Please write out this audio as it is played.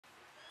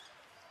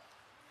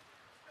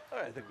All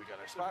right, I think we got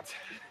our spots.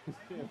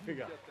 Yeah, we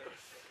got.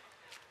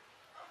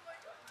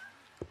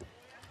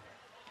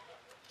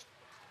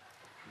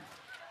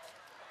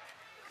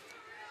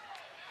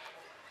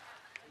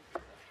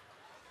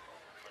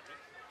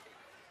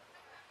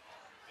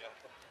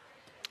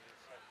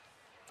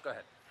 Go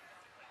ahead.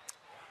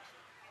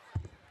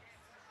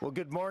 Well,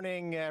 good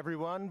morning,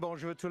 everyone.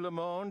 Bonjour tout le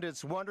monde.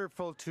 It's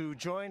wonderful to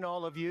join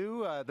all of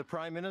you, the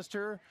Prime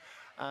Minister,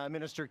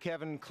 Minister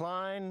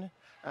Klein,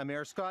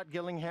 Mayor Scott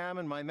Gillingham,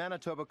 and my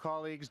Manitoba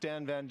colleagues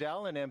Dan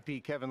Vandal and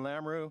MP Kevin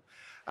Lamrou,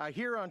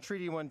 here on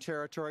Treaty 1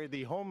 territory,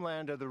 the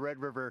homeland of the Red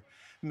River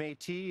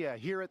Métis,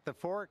 here at the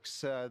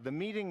Forks, the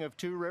meeting of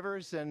two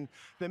rivers and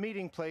the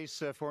meeting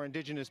place for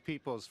Indigenous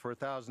peoples for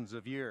thousands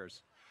of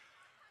years.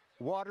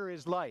 Water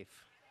is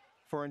life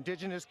for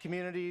Indigenous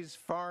communities,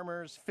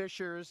 farmers,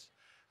 fishers,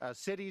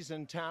 cities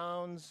and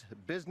towns,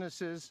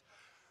 businesses.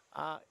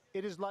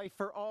 It is life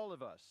for all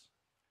of us.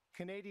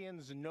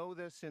 Canadians know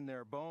this in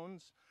their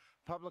bones.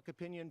 Public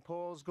opinion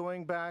polls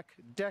going back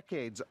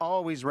decades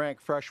always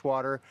rank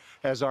freshwater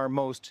as our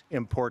most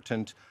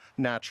important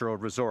natural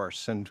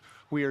resource. And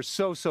we are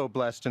so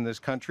blessed in this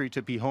country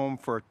to be home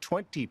for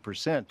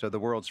 20% of the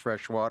world's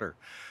fresh water.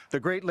 The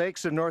Great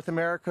Lakes of North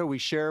America we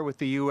share with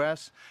the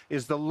U.S.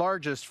 is the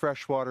largest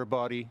freshwater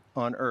body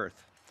on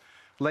Earth.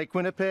 Lake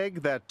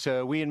Winnipeg,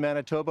 that we in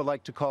Manitoba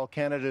like to call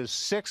Canada's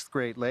 6th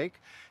Great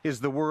Lake, is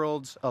the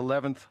world's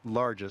 11th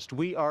largest.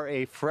 We are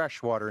a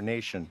freshwater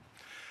nation.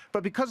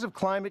 But because of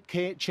climate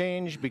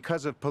change,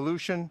 because of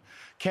pollution,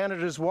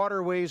 Canada's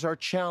waterways are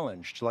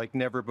challenged like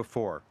never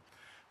before.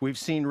 We've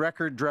seen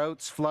record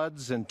droughts,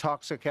 floods, and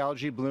toxic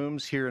algae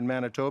blooms here in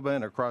Manitoba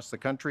and across the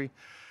country,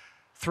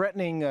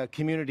 threatening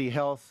community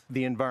health,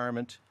 the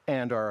environment,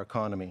 and our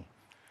economy.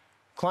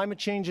 Climate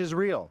change is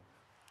real.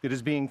 It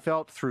is being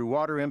felt through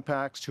water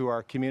impacts to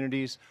our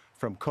communities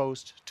from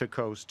coast to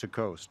coast to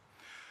coast.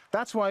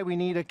 That's why we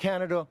need a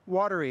Canada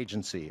Water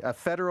Agency, a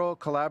federal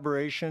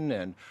collaboration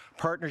and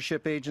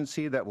partnership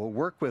agency that will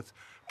work with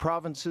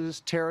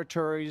provinces,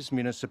 territories,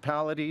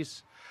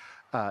 municipalities,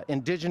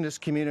 Indigenous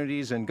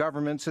communities and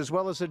governments, as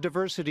well as a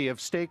diversity of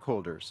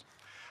stakeholders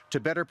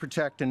to better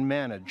protect and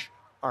manage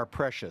our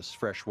precious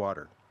fresh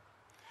water.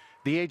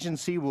 The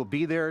agency will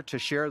be there to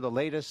share the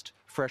latest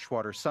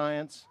freshwater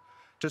science,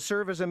 to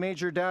serve as a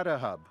major data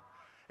hub,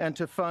 and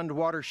to fund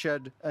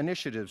watershed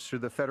initiatives through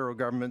the federal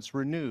government's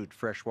renewed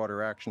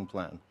Freshwater Action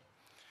Plan.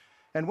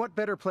 And what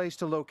better place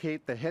to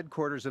locate the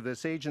headquarters of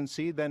this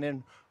agency than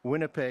in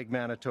Winnipeg,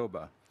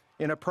 Manitoba,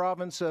 in a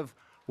province of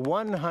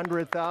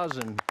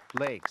 100,000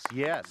 lakes,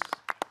 yes.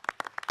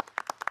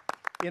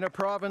 In a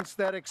province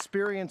that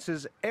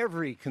experiences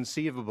every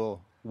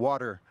conceivable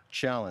water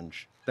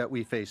challenge that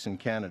we face in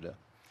Canada.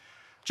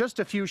 Just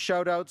a few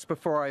shout-outs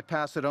before I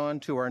pass it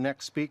on to our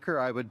next speaker.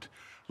 I would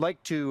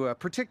like to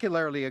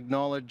particularly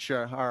acknowledge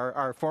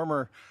our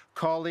former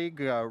colleague,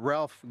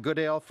 Ralph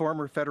Goodale,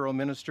 former federal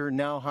minister,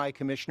 now High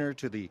Commissioner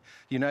to the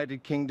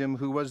United Kingdom,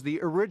 who was the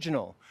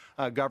original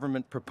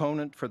government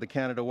proponent for the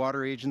Canada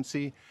Water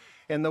Agency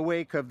in the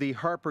wake of the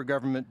Harper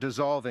government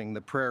dissolving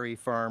the Prairie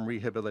Farm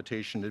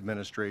Rehabilitation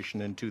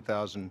Administration in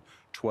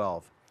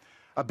 2012.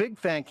 A big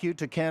thank you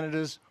to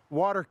Canada's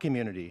water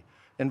community,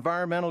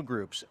 environmental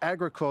groups,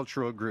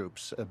 agricultural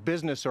groups,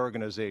 business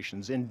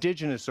organizations,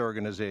 Indigenous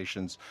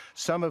organizations,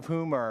 some of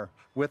whom are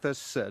with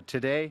us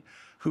today,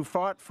 who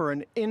fought for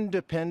an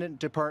independent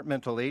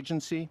departmental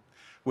agency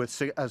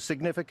with a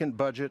significant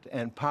budget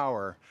and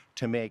power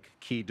to make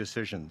key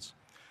decisions.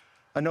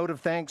 A note of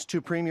thanks to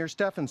Premier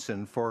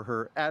Stephenson for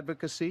her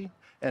advocacy,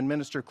 and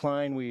Minister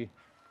Klein,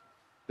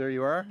 there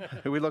you are.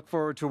 We look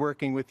forward to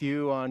working with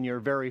you on your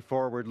very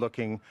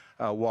forward-looking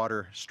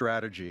water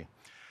strategy.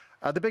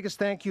 The biggest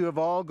thank you of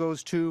all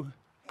goes to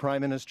Prime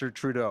Minister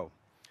Trudeau,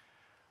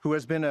 who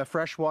has been a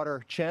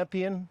freshwater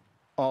champion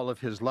all of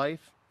his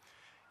life.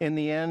 In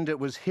the end, it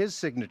was his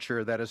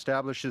signature that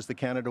establishes the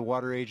Canada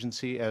Water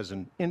Agency as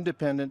an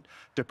independent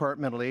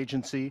departmental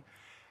agency,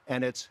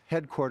 and its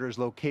headquarters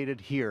located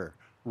here,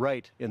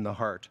 right in the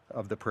heart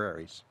of the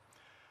prairies.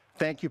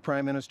 Thank you,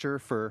 Prime Minister,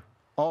 for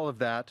all of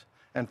that,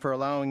 and for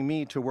allowing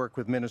me to work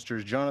with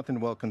Ministers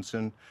Jonathan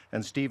Wilkinson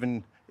and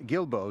Stephen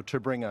Guilbeault to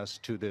bring us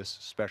to this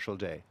special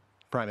day.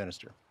 Prime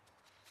Minister.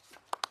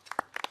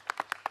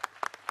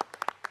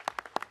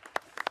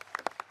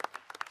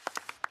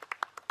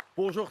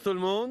 Bonjour tout le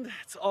monde.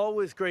 It's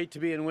always great to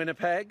be in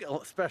Winnipeg,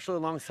 especially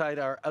alongside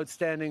our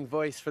outstanding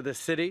voice for the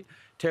city,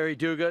 Terry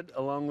Duguid,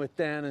 along with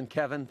Dan and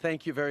Kevin.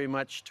 Thank you very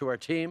much to our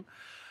team.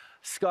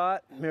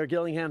 Scott, Mayor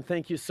Gillingham,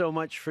 thank you so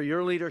much for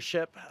your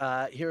leadership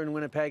here in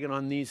Winnipeg and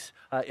on these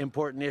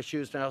important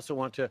issues. And I also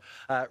want to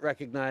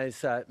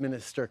recognize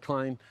Minister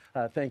Klein.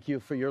 Thank you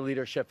for your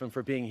leadership and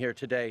for being here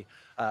today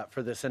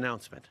for this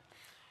announcement.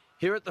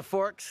 Here at the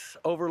Forks,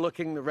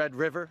 overlooking the Red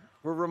River,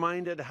 we're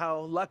reminded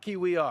how lucky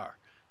we are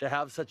to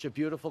have such a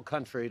beautiful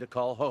country to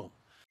call home.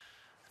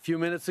 A few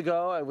minutes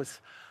ago, I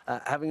was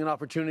having an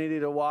opportunity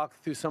to walk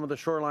through some of the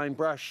shoreline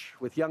brush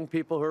with young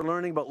people who are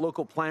learning about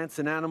local plants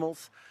and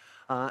animals,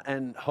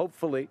 and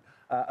hopefully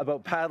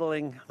about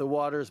paddling the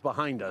waters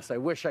behind us. I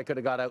wish I could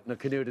have got out in a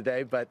canoe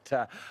today, but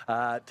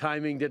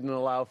timing didn't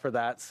allow for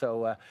that.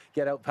 So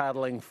get out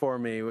paddling for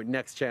me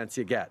next chance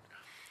you get.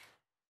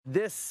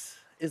 This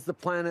is the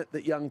planet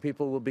that young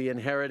people will be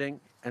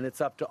inheriting, and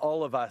it's up to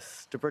all of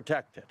us to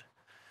protect it.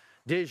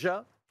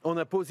 Déjà, on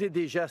a posé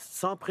des gestes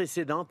sans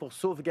précédent pour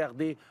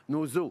sauvegarder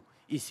nos eaux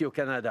ici au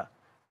Canada.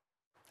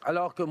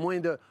 Alors que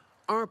moins de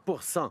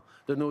 1%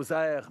 de nos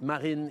aires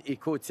marines et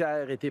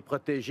côtières étaient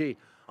protégées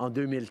en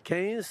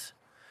 2015,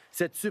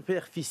 cette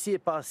superficie est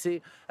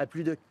passée à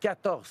plus de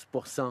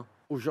 14%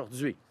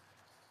 aujourd'hui.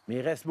 Mais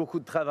il reste beaucoup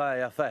de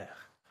travail à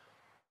faire.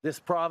 This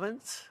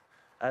province,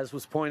 as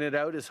was pointed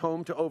out, is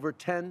home to over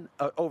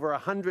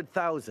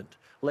 100,000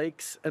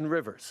 lakes and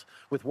rivers,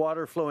 with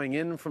water flowing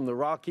in from the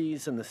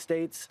Rockies and the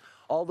States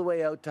all the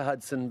way out to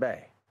Hudson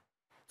Bay.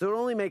 So it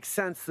only makes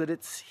sense that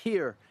it's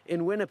here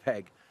in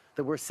Winnipeg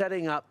that we're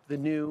setting up the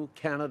new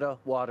Canada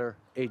Water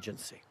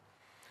Agency.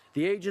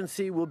 The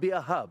agency will be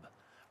a hub,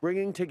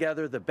 bringing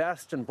together the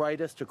best and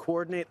brightest to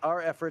coordinate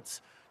our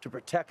efforts to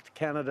protect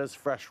Canada's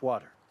fresh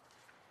water.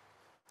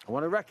 I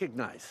want to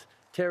recognize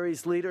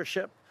Terry's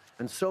leadership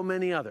and so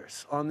many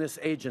others on this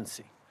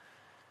agency.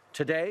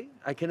 Today,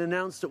 I can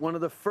announce that one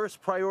of the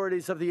first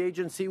priorities of the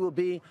agency will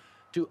be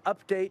to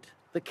update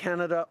the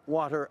Canada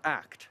Water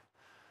Act.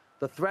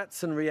 The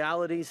threats and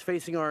realities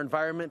facing our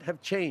environment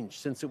have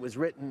changed since it was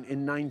written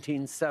in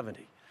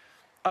 1970.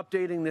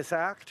 Updating this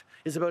act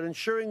is about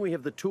ensuring we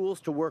have the tools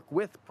to work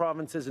with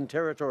provinces and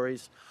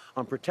territories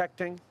on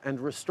protecting and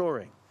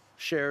restoring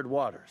shared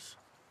waters.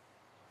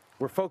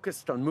 We're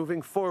focused on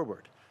moving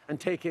forward and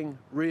taking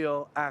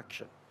real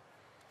action.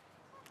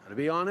 Now, to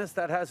be honest,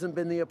 that hasn't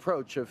been the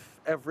approach of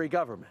every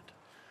government.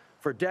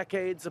 For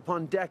decades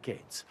upon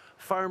decades,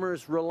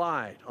 farmers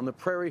relied on the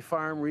Prairie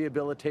Farm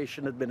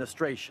Rehabilitation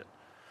Administration.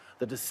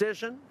 The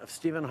decision of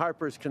Stephen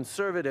Harper's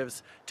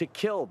Conservatives to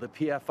kill the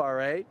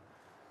PFRA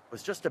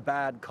was just a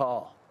bad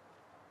call.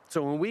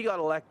 So when we got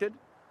elected,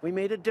 we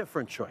made a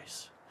different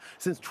choice.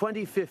 Since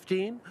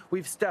 2015,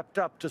 we've stepped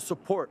up to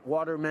support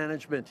water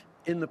management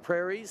in the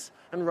prairies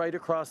and right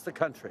across the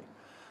country.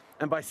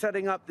 And by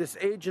setting up this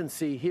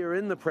agency here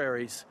in the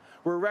prairies,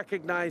 we're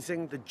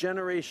recognizing the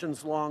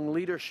generations-long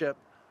leadership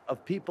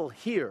of people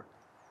here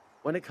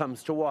when it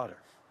comes to water.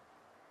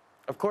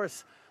 Of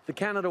course, the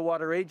Canada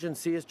Water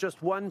Agency is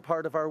just one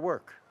part of our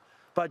work.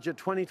 Budget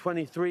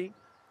 2023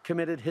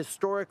 committed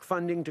historic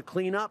funding to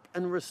clean up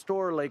and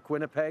restore Lake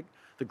Winnipeg,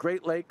 the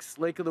Great Lakes,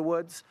 Lake of the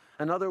Woods,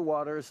 and other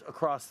waters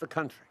across the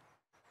country.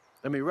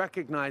 Let me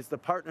recognize the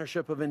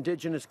partnership of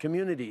Indigenous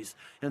communities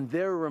and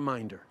their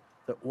reminder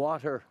that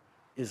water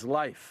is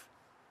life.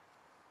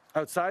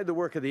 Outside the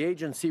work of the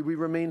agency, we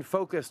remain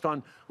focused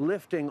on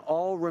lifting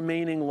all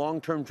remaining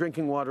long-term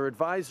drinking water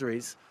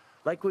advisories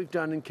like we've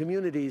done in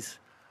communities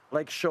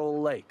like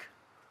Shoal Lake.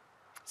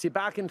 See,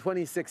 back in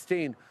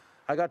 2016,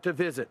 I got to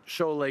visit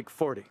Shoal Lake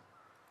 40.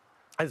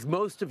 As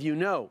most of you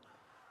know,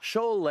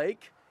 Shoal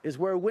Lake is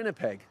where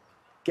Winnipeg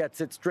gets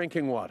its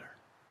drinking water.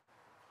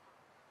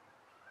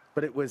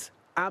 But it was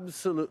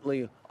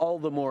absolutely all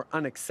the more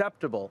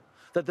unacceptable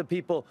that the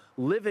people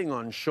living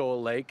on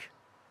Shoal Lake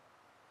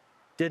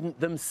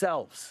didn't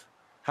themselves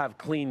have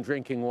clean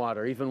drinking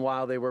water, even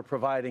while they were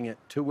providing it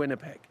to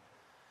Winnipeg.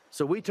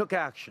 So we took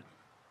action.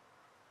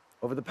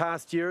 Over the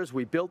past years,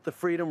 we built the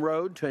Freedom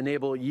Road to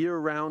enable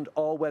year-round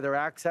all-weather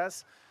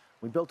access.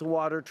 We built a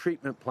water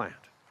treatment plant.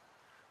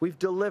 We've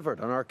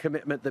delivered on our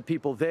commitment that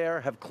people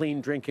there have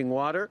clean drinking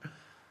water.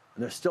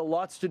 And there's still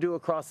lots to do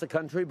across the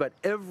country, but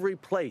every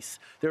place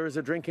there is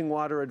a drinking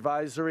water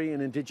advisory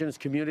in Indigenous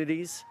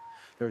communities,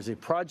 there's a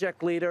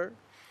project leader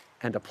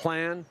and a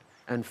plan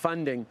and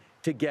funding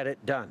to get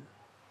it done.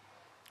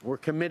 We're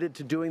committed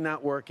to doing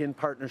that work in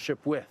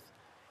partnership with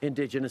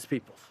Indigenous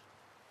peoples.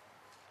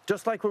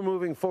 Just like we're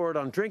moving forward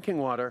on drinking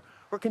water,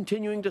 we're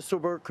continuing to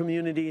support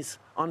communities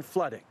on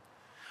flooding.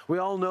 We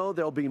all know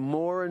there'll be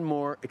more and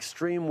more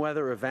extreme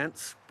weather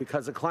events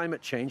because of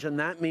climate change, and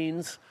that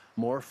means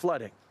more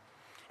flooding.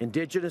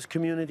 Indigenous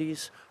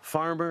communities,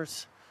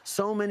 farmers,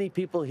 so many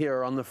people here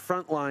are on the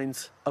front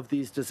lines of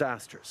these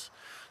disasters.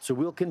 So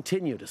we'll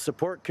continue to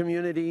support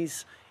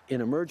communities in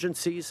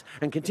emergencies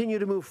and continue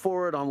to move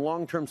forward on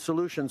long-term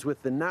solutions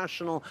with the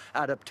National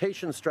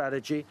Adaptation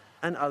Strategy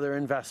and other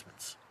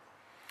investments.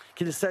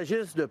 Qu'il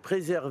s'agisse de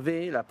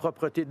préserver la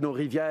propreté de nos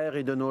rivières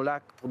et de nos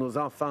lacs pour nos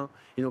enfants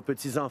et nos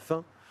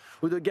petits-enfants,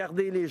 ou de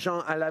garder les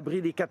gens à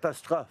l'abri des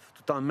catastrophes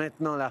tout en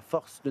maintenant la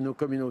force de nos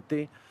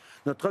communautés,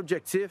 notre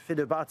objectif est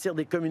de bâtir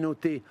des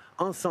communautés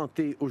en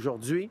santé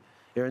aujourd'hui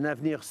et un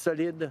avenir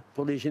solide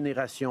pour les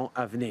générations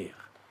à venir.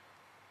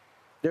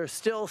 There are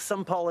still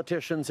some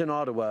politicians in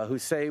Ottawa who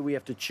say we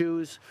have to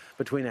choose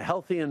between a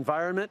healthy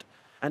environment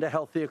and a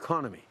healthy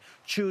economy.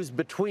 Choose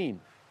between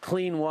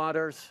clean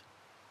waters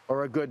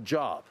or a good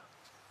job.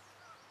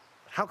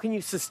 How can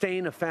you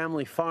sustain a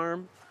family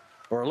farm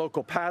or a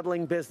local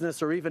paddling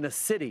business or even a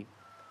city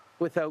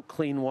without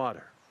clean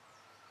water?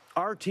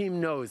 Our team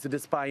knows that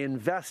it's by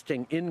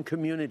investing in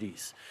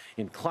communities,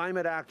 in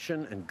climate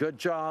action and good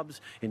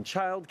jobs, in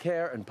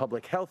childcare and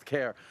public health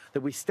care, that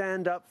we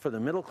stand up for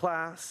the middle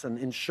class and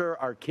ensure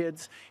our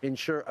kids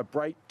ensure a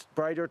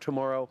brighter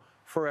tomorrow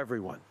for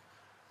everyone.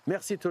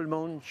 Merci tout le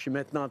monde. Je suis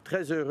maintenant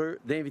très heureux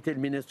d'inviter le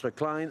ministre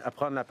Klein à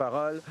prendre la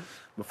parole.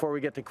 Before we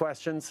get to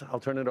questions,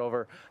 I'll turn it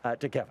over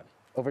to Kevin.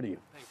 Over to you.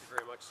 Thank you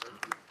very much, sir.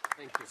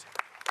 Thank you.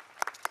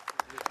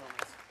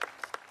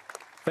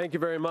 Thank you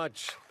very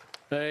much.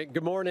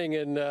 Good morning,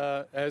 and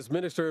as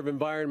Minister of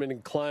Environment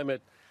and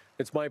Climate,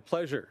 it's my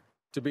pleasure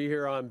to be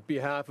here on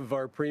behalf of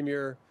our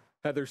Premier,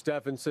 Heather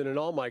Stephenson, and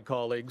all my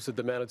colleagues at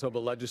the Manitoba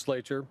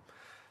Legislature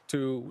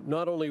to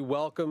not only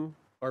welcome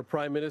our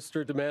Prime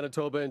Minister to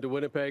Manitoba and to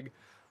Winnipeg,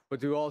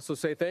 but to also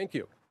say thank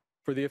you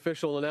for the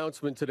official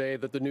announcement today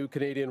that the new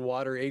Canadian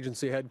Water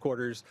Agency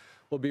headquarters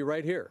will be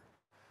right here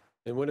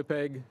in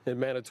Winnipeg and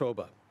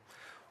Manitoba.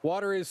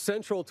 Water is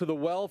central to the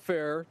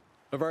welfare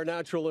of our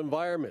natural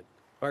environment,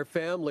 our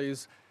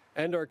families,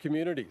 and our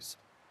communities.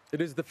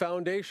 It is the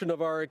foundation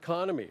of our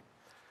economy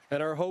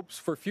and our hopes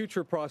for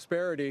future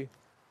prosperity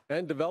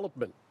and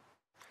development.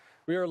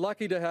 We are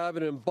lucky to have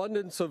an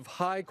abundance of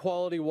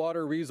high-quality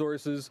water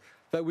resources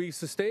that we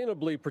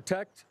sustainably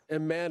protect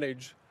and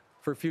manage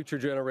for future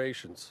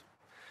generations.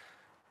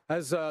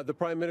 As the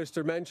Prime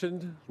Minister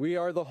mentioned, we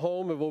are the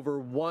home of over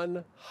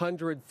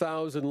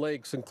 100,000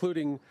 lakes,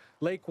 including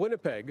Lake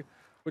Winnipeg,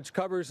 which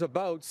covers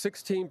about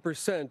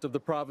 16% of the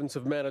province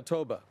of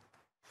Manitoba.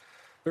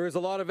 There is a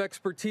lot of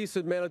expertise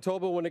in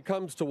Manitoba when it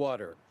comes to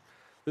water.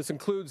 This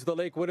includes the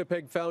Lake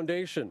Winnipeg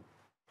Foundation.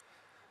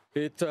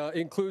 It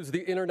includes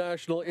the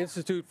International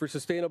Institute for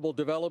Sustainable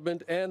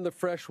Development and the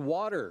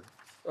Freshwater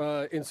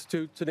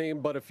Institute, to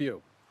name but a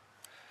few.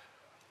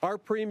 Our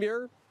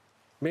Premier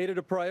made it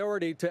a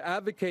priority to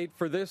advocate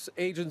for this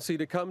agency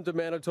to come to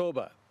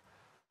Manitoba.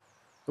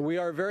 And we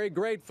are very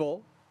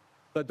grateful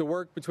that the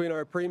work between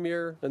our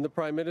Premier and the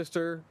Prime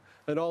Minister,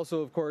 and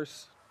also, of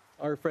course,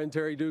 our friend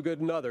Terry Duguid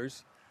and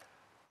others,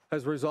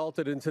 has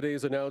resulted in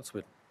today's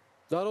announcement.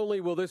 Not only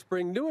will this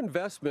bring new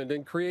investment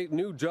and create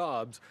new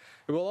jobs,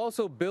 it will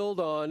also build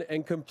on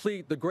and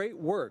complete the great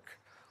work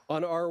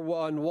on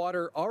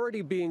water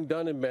already being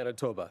done in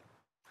Manitoba.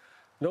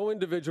 No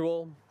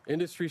individual,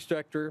 industry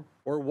sector,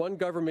 or one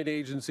government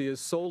agency is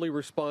solely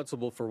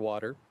responsible for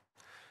water.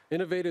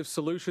 Innovative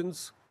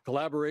solutions,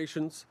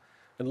 collaborations,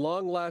 and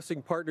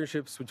long-lasting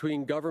partnerships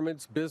between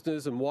governments,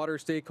 business, and water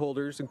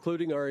stakeholders,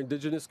 including our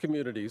Indigenous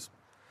communities,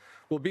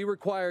 will be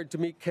required to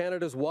meet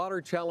Canada's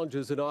water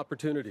challenges and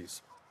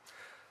opportunities.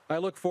 I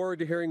look forward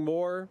to hearing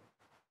more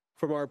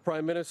from our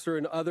Prime Minister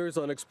and others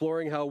on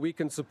exploring how we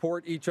can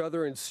support each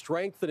other in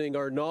strengthening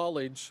our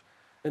knowledge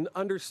and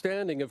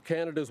understanding of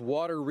Canada's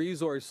water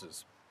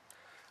resources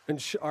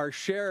and our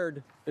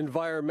shared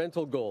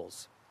environmental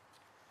goals.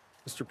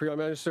 Mr. Prime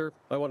Minister,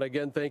 I want to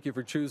again thank you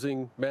for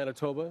choosing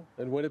Manitoba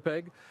and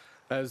Winnipeg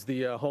as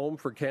the home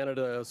for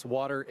Canada's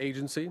water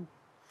agency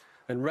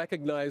and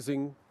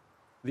recognizing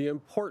the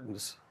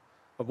importance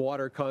of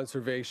water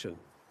conservation.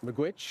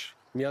 Miigwech,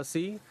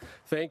 merci,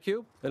 thank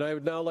you. And I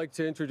would now like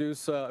to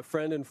introduce a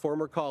friend and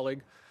former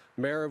colleague,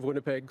 Mayor of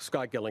Winnipeg,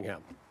 Scott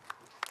Gillingham.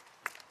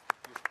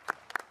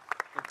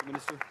 Thank you,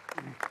 Minister.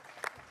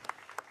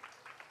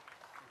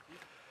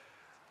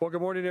 Well,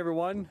 good morning,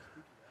 everyone.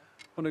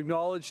 I want to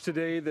acknowledge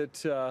today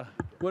that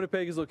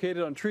Winnipeg is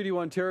located on Treaty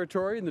 1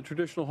 territory in the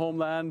traditional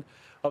homeland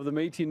of the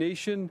Métis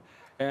Nation.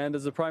 And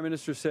as the Prime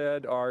Minister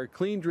said, our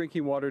clean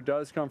drinking water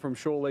does come from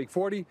Shoal Lake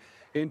 40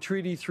 in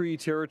Treaty 3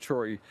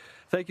 territory.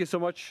 Thank you so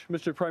much,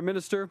 Mr. Prime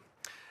Minister,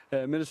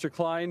 Minister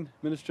Klein,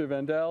 Minister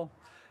Vandal,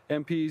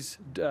 MPs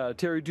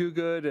Terry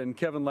Duguid and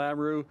Kevin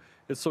Lamoureux.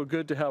 It's so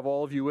good to have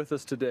all of you with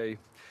us today.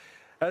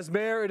 As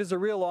Mayor, it is a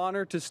real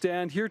honor to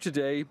stand here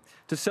today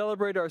to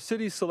celebrate our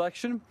city's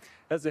selection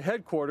as the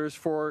headquarters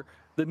for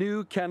the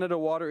new Canada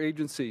Water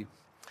Agency.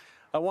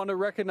 I want to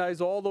recognize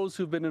all those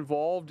who've been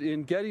involved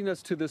in getting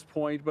us to this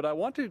point, but I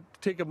want to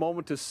take a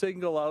moment to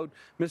single out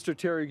Mr.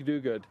 Terry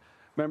Duguid.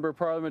 Member of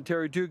Parliament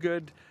Terry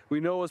Duguid, we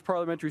know as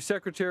Parliamentary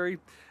Secretary,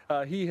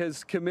 he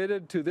has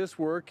committed to this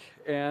work,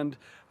 and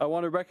I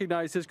want to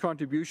recognize his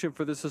contribution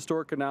for this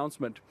historic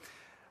announcement.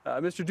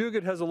 Mr.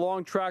 Duguid has a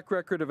long track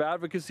record of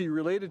advocacy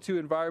related to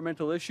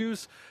environmental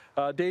issues,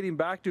 dating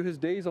back to his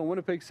days on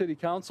Winnipeg City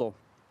Council.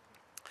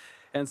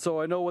 And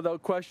so I know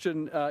without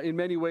question, in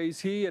many ways,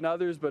 he and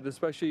others, but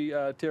especially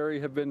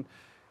Terry, have been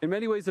in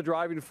many ways the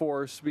driving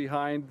force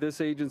behind this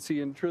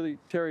agency. And truly,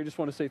 Terry, I just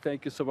want to say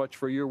thank you so much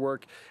for your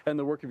work and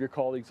the work of your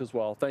colleagues as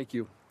well. Thank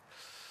you.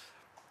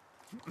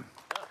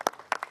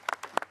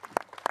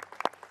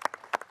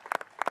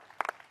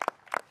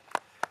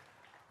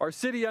 Our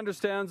city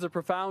understands the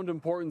profound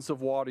importance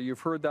of water.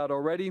 You've heard that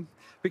already,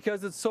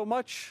 because it's so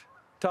much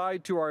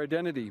tied to our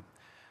identity.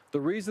 The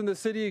reason the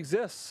city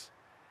exists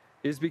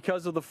is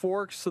because of the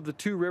forks of the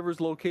two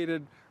rivers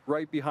located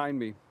right behind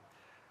me.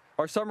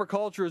 Our summer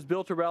culture is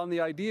built around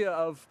the idea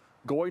of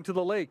going to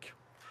the lake.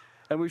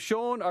 And we've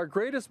shown our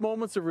greatest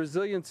moments of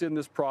resilience in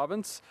this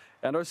province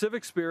and our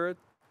civic spirit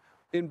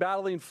in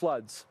battling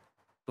floods.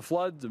 the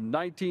floods of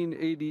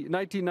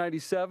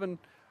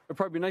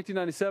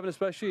 1997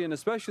 especially, and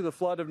especially the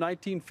flood of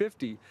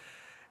 1950.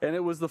 And it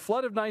was the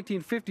flood of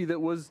 1950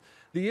 that was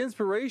the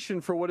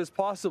inspiration for what is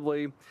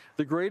possibly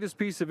the greatest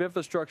piece of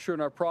infrastructure in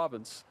our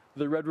province,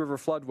 the Red River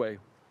Floodway.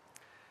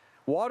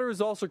 Water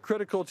is also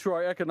critical to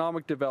our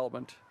economic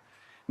development.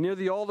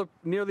 Nearly all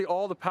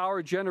the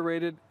power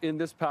generated in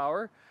this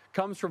power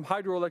comes from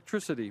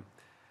hydroelectricity.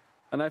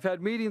 And I've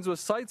had meetings with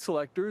site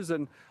selectors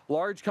and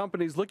large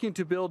companies looking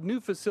to build new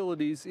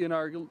facilities in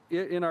our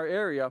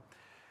area,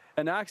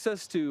 and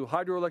access to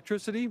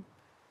hydroelectricity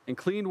and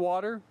clean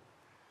water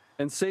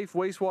and safe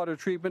wastewater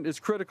treatment is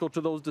critical to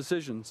those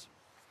decisions.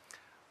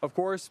 Of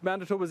course,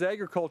 Manitoba's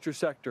agriculture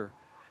sector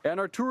and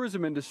our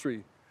tourism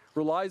industry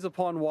relies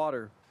upon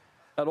water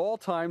at all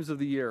times of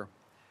the year.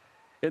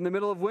 In the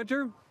middle of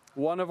winter,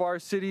 one of our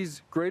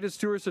city's greatest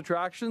tourist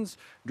attractions,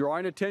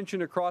 drawing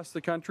attention across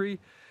the country,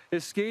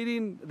 is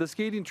the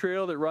skating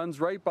trail that runs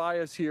right by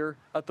us here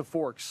at the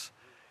Forks.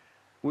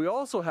 We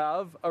also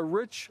have a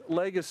rich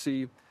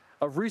legacy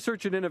of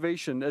research and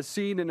innovation as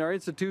seen in our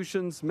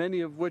institutions,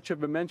 many of which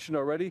have been mentioned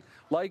already,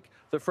 like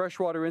the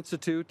Freshwater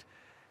Institute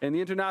and the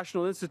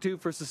International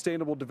Institute for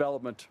Sustainable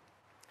Development.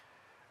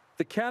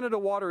 The Canada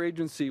Water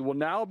Agency will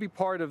now be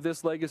part of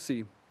this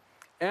legacy,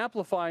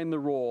 amplifying the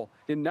role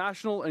in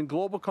national and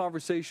global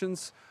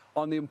conversations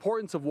on the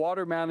importance of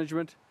water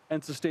management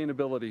and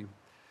sustainability.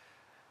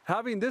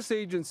 Having this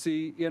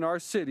agency in our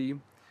city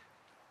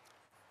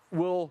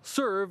will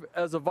serve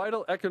as a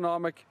vital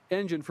economic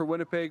engine for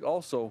Winnipeg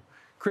also,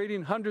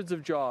 creating hundreds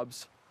of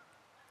jobs.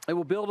 It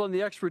will build on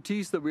the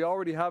expertise that we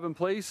already have in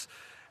place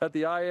at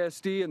the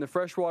ISD and the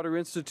Freshwater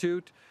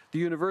Institute, the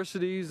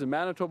universities, and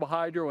Manitoba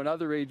Hydro and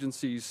other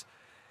agencies,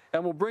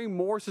 and will bring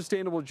more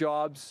sustainable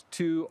jobs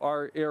to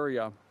our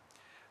area.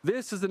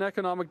 This is an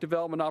economic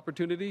development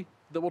opportunity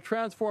that will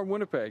transform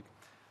Winnipeg,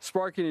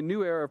 sparking a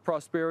new era of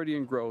prosperity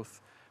and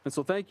growth. And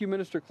so thank you,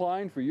 Minister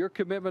Klein, for your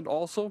commitment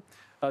also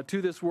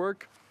to this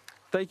work.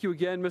 Thank you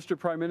again, Mr.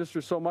 Prime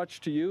Minister, so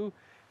much to you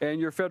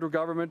and your federal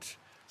government.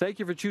 Thank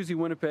you for choosing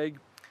Winnipeg.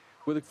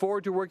 We look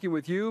forward to working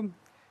with you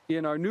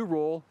in our new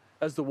role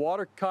as the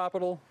water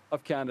capital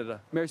of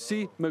Canada.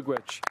 Merci,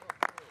 miigwech.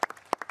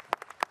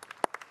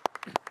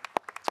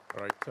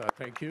 All right,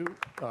 thank you.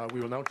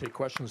 We will now take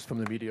questions from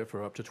the media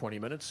for up to 20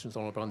 minutes. Nous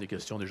allons prendre des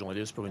questions des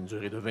journalistes pour une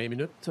durée de 20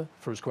 minutes.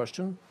 First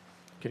question,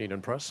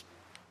 Canadian Press.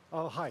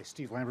 Oh, hi,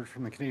 Steve Lambert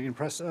from the Canadian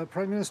Press.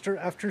 Prime Minister,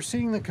 after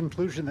seeing the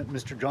conclusion that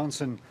Mr.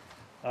 Johnston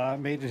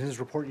made in his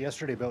report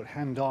yesterday about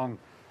Han Dong,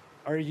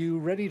 are you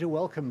ready to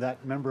welcome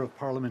that Member of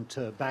Parliament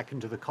back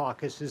into the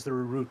caucus? Is there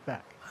a route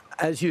back?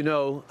 As you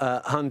know,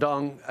 Han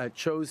Dong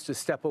chose to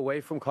step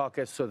away from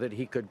caucus so that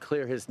he could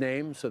clear his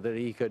name, so that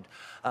he could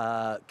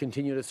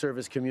continue to serve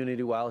his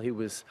community while he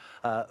was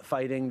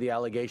fighting the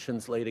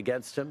allegations laid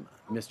against him.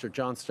 Mr.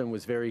 Johnston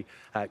was very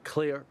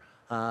clear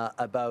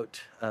about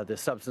the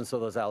substance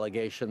of those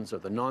allegations, or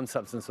the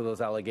non-substance of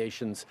those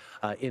allegations,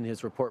 in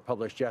his report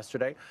published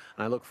yesterday.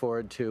 And I look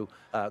forward to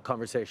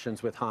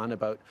conversations with Han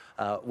about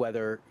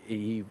whether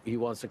he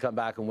wants to come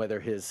back and whether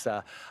his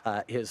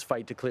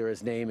fight to clear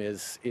his name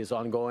is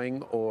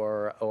ongoing,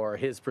 or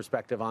his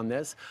perspective on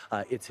this.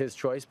 It's his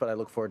choice, but I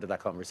look forward to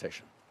that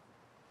conversation.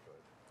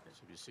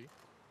 CBC.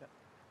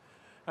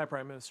 Hi,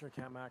 Prime Minister.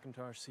 Cam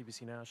McIntosh,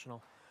 CBC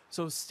National.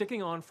 So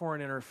sticking on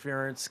foreign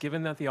interference,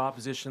 given that the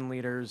opposition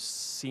leaders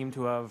seem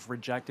to have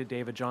rejected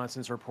David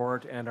Johnston's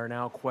report and are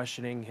now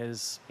questioning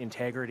his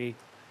integrity,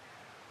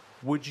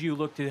 would you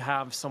look to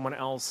have someone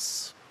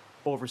else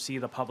oversee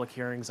the public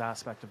hearings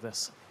aspect of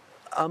this?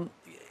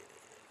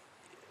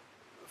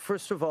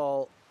 First of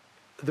all,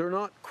 they're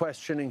not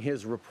questioning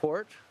his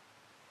report.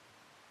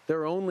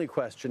 They're only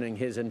questioning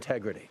his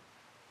integrity.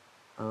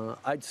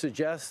 I'd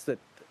suggest that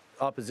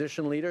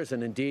opposition leaders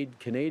and indeed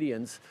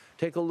Canadians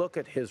take a look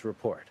at his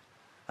report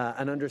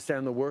and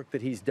understand the work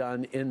that he's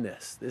done in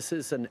this. This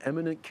is an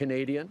eminent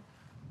Canadian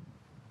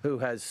who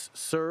has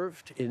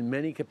served in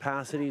many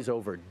capacities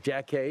over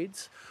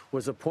decades,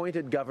 was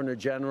appointed Governor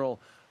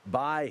General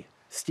by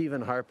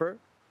Stephen Harper,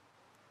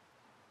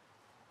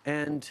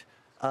 and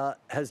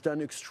has done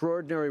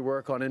extraordinary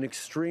work on an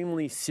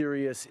extremely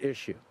serious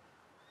issue.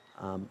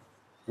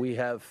 We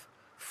have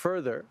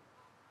further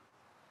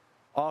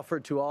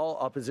offered to all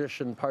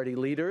opposition party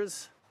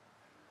leaders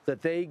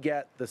that they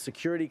get the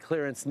security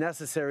clearance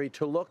necessary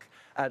to look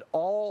at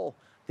all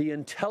the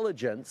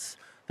intelligence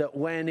that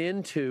went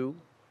into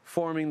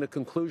forming the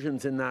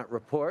conclusions in that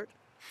report.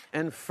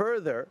 And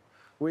further,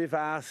 we've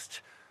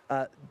asked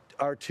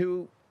our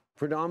two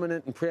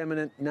predominant and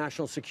preeminent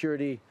national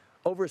security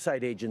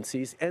oversight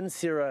agencies,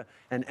 NCIRA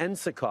and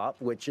NSICOP,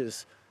 which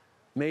is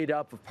made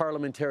up of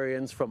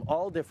parliamentarians from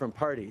all different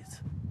parties,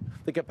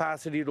 the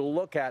capacity to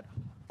look at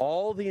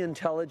all the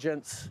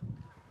intelligence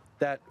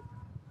that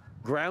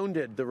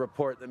grounded the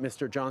report that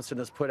Mr. Johnston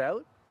has put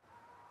out,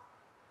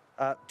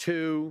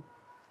 to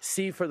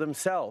see for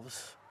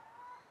themselves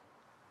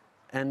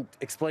and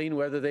explain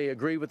whether they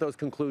agree with those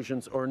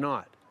conclusions or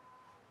not.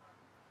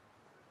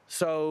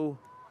 So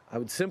I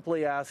would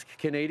simply ask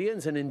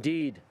Canadians, and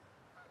indeed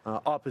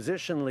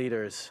opposition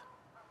leaders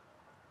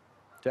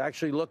to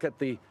actually look at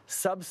the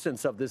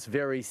substance of this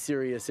very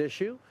serious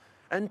issue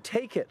and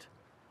take it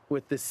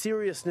with the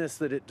seriousness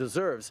that it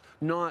deserves,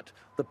 not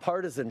the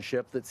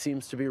partisanship that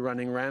seems to be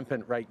running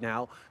rampant right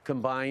now,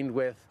 combined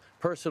with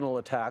personal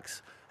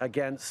attacks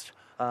against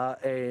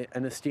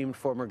an esteemed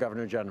former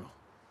Governor General.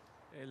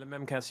 Et la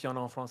même question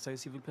en français,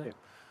 s'il vous plaît.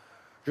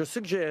 Je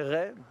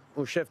suggérerais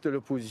aux chefs de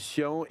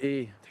l'opposition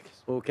et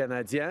aux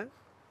Canadiens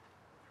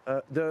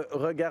de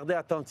regarder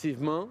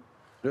attentivement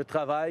le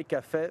travail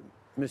qu'a fait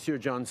M.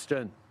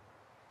 Johnston.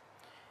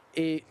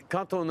 Et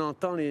quand on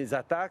entend les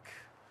attaques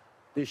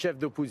des chefs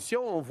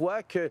d'opposition, on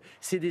voit que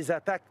c'est des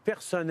attaques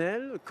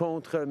personnelles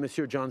contre M.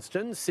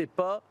 Johnston. Ce n'est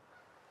pas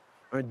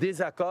un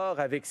désaccord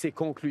avec ses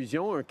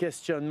conclusions, un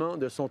questionnement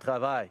de son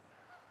travail.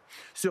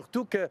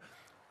 Surtout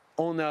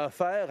qu'on a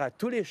affaire à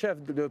tous les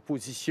chefs de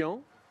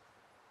l'opposition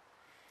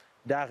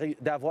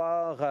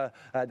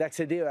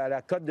d'accéder à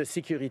la cote de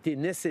sécurité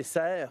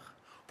nécessaire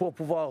pour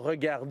pouvoir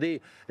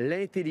regarder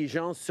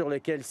l'intelligence sur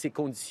laquelle ces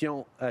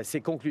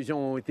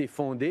conclusions ont été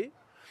fondées.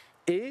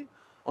 Et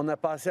on a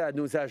passé à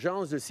nos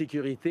agences de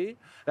sécurité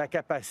la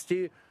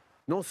capacité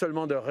non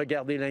seulement de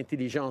regarder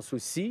l'intelligence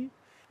aussi,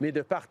 mais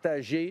de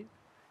partager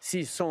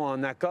s'ils sont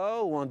en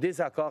accord ou en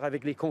désaccord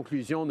avec les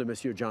conclusions de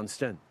M.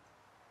 Johnston.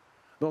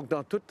 Donc,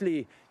 dans toutes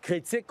les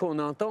critiques qu'on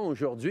entend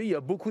aujourd'hui, il y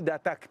a beaucoup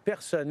d'attaques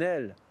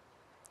personnelles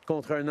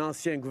contre un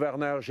ancien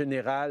gouverneur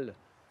général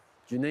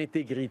d'une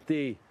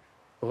intégrité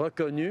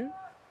reconnue,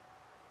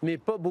 mais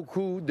pas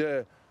beaucoup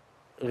de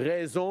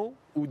raisons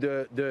ou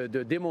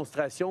de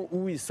démonstrations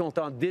où ils sont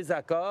en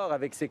désaccord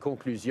avec ses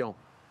conclusions.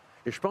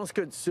 Et je pense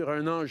que sur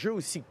un enjeu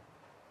aussi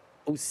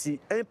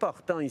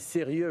important et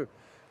sérieux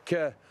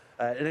que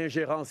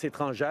l'ingérence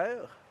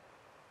étrangère,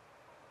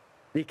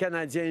 les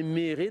Canadiens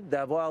méritent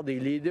d'avoir des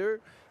leaders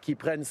qui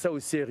prennent ça au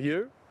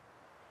sérieux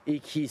et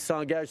qui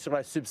s'engagent sur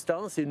la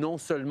substance et non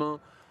seulement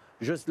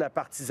juste la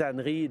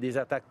partisanerie et des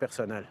attaques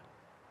personnelles.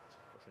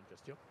 Prochaine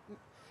question.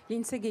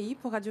 Lindsay Guéhi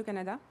pour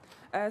Radio-Canada.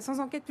 Sans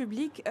enquête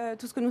publique,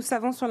 tout ce que nous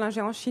savons sur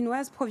l'ingérence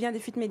chinoise provient des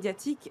fuites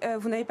médiatiques.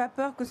 Vous n'avez pas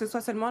peur que ce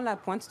soit seulement la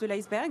pointe de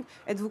l'iceberg?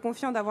 Êtes-vous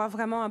confiant d'avoir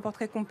vraiment un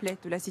portrait complet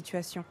de la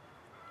situation?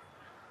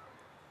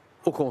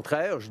 Au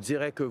contraire, je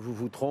dirais que vous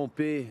vous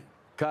trompez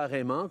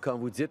carrément quand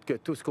vous dites que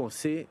tout ce qu'on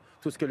sait,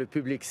 tout ce que le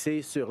public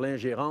sait sur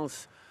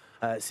l'ingérence,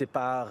 c'est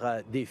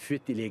par des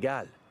fuites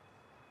illégales.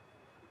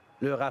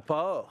 Le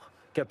rapport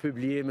qu'a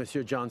publié M.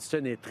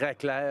 Johnston est très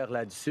clair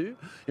là-dessus.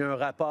 Il y a un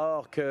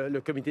rapport que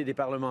le Comité des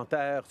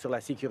parlementaires sur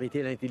la sécurité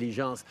et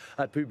l'intelligence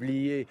a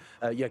publié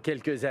il y a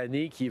quelques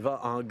années qui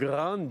va en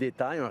grand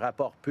détail, un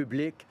rapport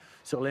public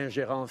sur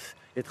l'ingérence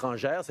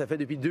étrangère. Ça fait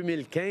depuis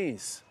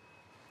 2015,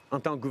 en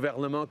tant que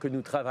gouvernement, que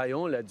nous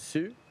travaillons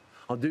là-dessus.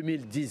 En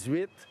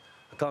 2018,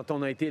 quand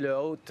on a été le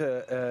hôte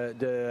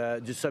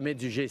du sommet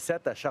du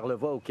G7 à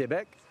Charlevoix, au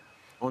Québec,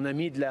 on a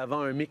mis de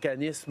l'avant un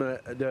mécanisme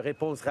de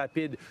réponse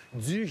rapide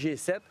du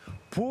G7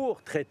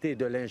 pour traiter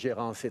de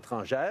l'ingérence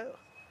étrangère.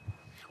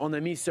 On a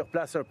mis sur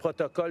place un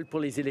protocole pour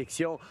les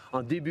élections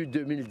en début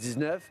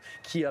 2019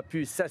 qui a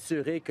pu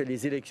s'assurer que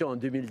les élections en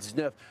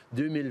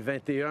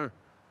 2019-2021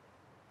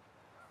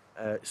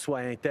 soient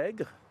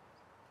intègres.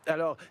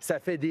 Alors, ça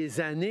fait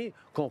des années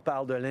qu'on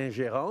parle de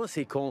l'ingérence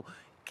et qu'on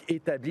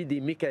établit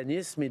des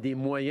mécanismes et des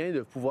moyens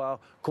de pouvoir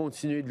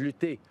continuer de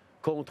lutter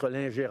contre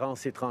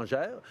l'ingérence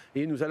étrangère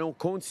et nous allons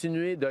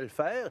continuer de le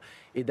faire.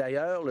 Et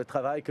d'ailleurs, le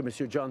travail que M.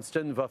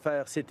 Johnston va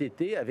faire cet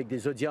été avec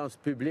des audiences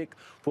publiques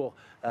pour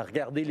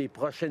regarder les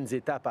prochaines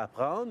étapes à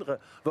prendre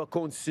va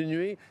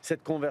continuer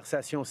cette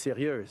conversation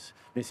sérieuse.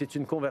 Mais c'est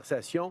une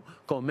conversation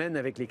qu'on mène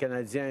avec les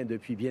Canadiens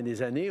depuis bien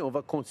des années. On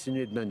va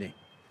continuer de mener.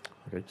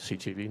 Okay.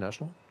 CTV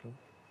National.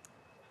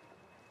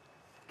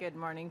 Good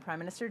morning, Prime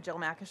Minister. Jill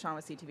McIshon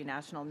with CTV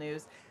National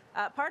News.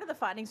 Part of the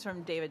findings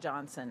from David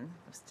Johnston,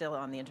 still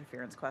on the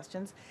interference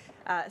questions,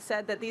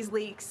 said that these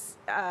leaks,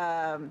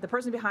 the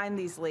person behind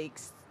these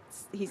leaks,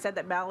 he said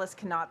that malice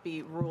cannot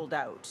be ruled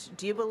out.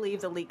 Do you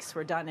believe the leaks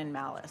were done in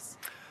malice?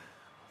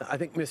 I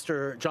think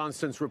Mr.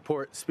 Johnston's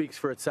report speaks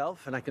for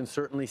itself, and I can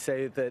certainly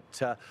say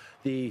that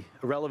the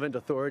relevant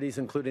authorities,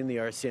 including the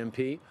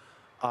RCMP,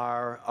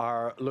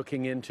 are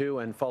looking into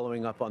and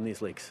following up on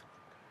these leaks.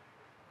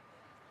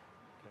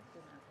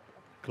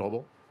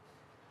 Global.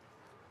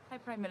 Hi,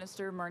 Prime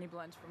Minister. Marnie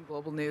Blunt from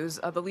Global News.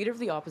 The Leader of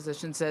the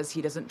Opposition says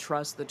he doesn't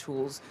trust the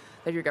tools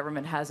that your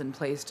government has in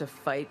place to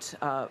fight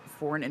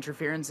foreign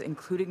interference,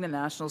 including the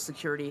National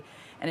Security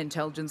and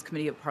Intelligence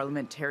Committee of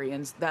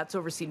Parliamentarians. That's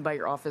overseen by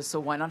your office, so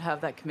why not have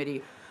that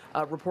committee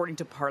reporting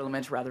to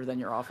Parliament rather than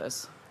your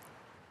office?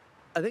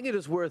 I think it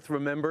is worth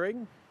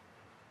remembering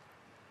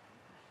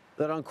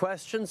that on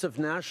questions of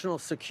national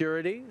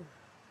security,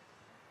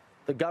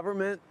 the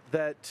government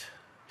that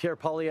Pierre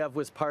Poilievre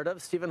was part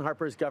of, Stephen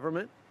Harper's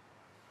government,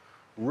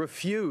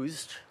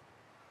 refused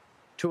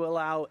to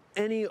allow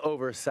any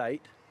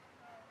oversight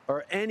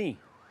or any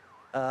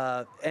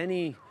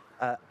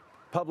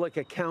public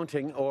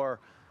accounting or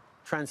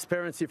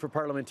transparency for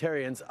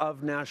parliamentarians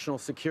of national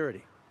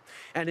security.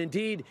 And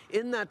indeed,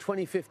 in that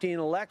 2015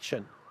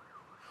 election,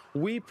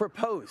 we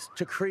proposed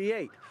to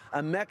create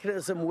a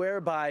mechanism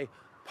whereby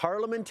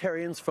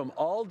parliamentarians from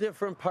all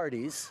different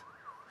parties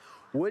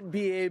would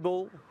be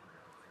able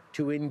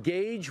to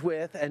engage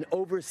with and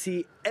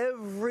oversee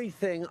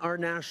everything our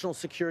national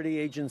security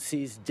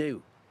agencies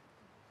do.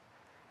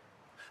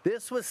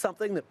 This was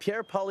something that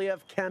Pierre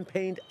Poilievre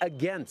campaigned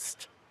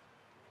against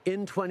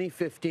in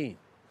 2015.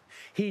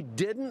 He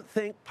didn't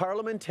think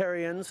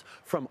parliamentarians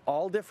from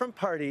all different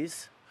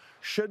parties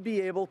should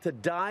be able to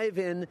dive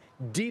in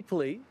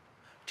deeply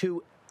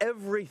to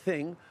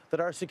everything that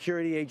our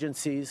security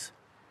agencies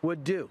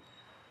would do.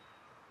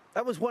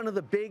 That was one of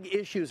the big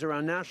issues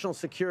around national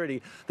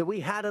security that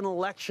we had an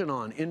election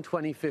on in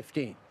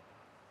 2015.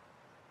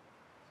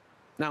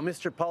 Now,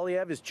 Mr.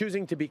 Poilievre is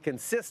choosing to be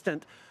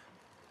consistent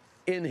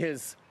in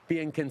his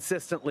being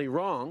consistently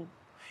wrong,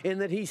 in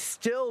that he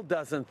still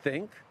doesn't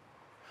think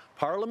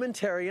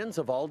parliamentarians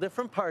of all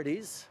different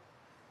parties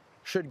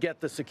should get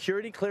the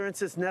security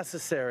clearances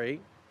necessary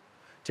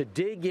to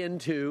dig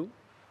into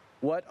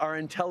what our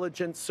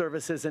intelligence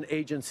services and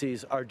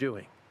agencies are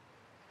doing.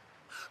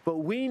 But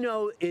we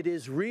know it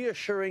is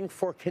reassuring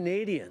for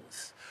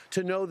Canadians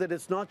to know that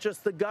it's not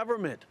just the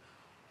government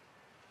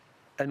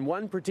and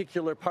one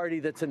particular party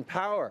that's in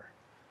power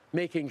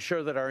making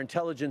sure that our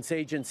intelligence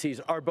agencies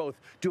are both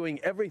doing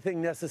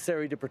everything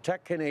necessary to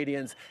protect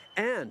Canadians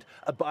and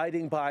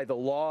abiding by the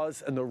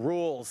laws and the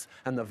rules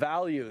and the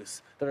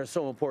values that are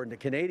so important to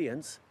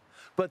Canadians,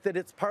 but that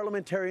it's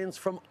parliamentarians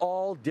from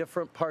all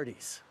different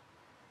parties.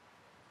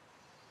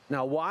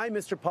 Now, why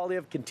Mr.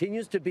 Poilievre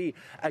continues to be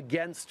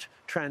against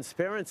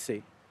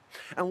transparency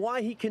and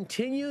why he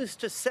continues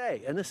to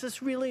say, and this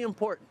is really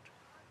important,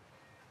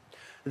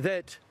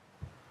 that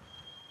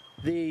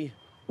the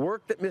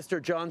work that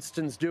Mr.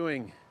 Johnston's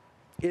doing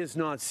is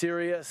not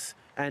serious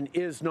and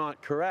is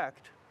not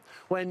correct,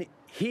 when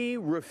he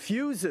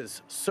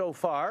refuses so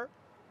far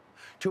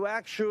to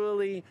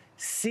actually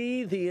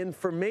see the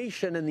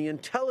information and the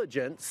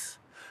intelligence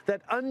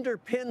that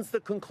underpins the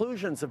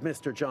conclusions of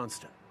Mr.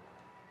 Johnston.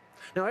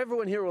 Now,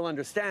 everyone here will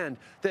understand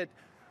that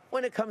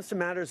when it comes to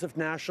matters of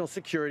national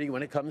security,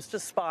 when it comes to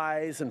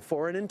spies and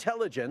foreign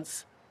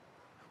intelligence,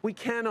 we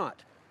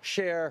cannot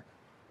share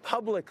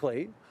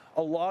publicly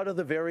a lot of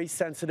the very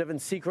sensitive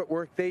and secret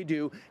work they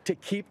do to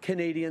keep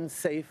Canadians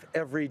safe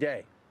every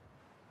day.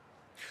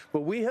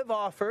 But we have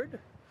offered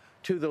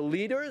to the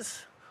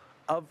leaders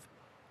of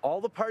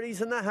all the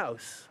parties in the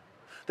House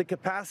the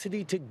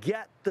capacity to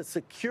get the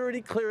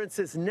security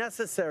clearances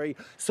necessary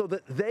so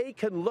that they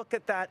can look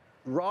at that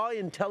raw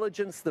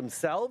intelligence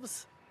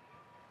themselves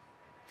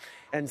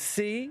and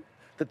see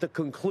that the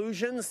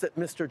conclusions that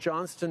Mr.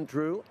 Johnston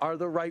drew are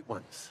the right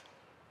ones.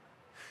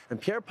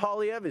 And Pierre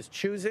Poilievre is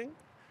choosing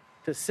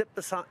to sit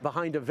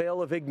behind a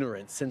veil of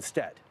ignorance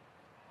instead.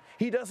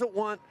 He doesn't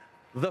want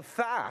the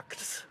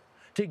facts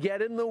to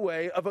get in the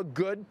way of a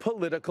good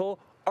political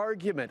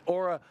argument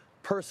or a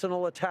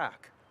personal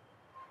attack.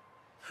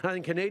 I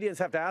think Canadians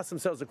have to ask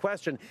themselves the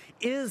question,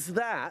 is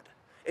that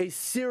a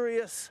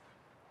serious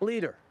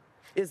leader?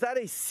 Is that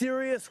a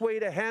serious way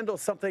to handle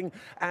something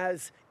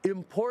as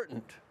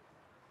important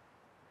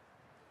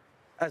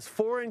as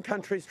foreign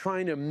countries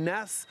trying to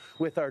mess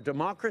with our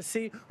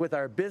democracy, with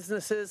our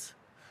businesses,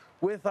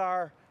 with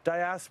our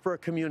diaspora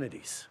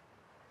communities?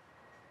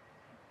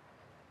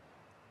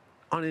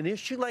 On an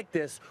issue like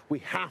this, we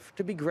have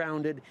to be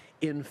grounded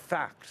in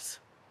facts.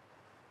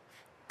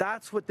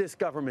 That's what this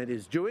government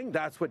is doing.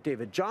 That's what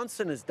David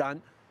Johnston has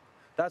done.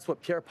 That's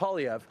what Pierre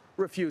Poilievre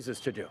refuses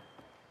to do.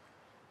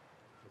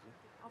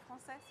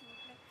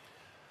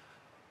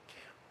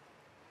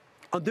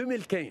 En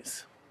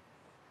 2015,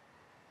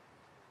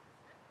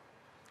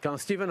 quand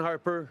Stephen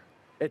Harper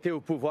était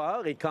au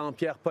pouvoir et quand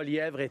Pierre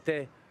Poilievre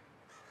était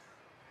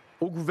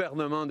au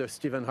gouvernement de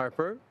Stephen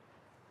Harper,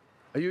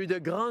 il y a eu de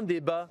grands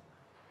débats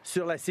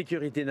sur la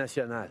sécurité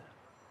nationale.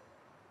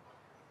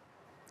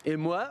 Et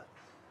moi,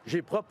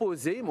 j'ai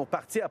proposé, mon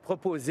parti a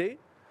proposé,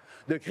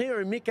 de créer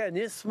un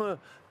mécanisme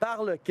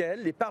par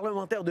lequel les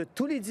parlementaires de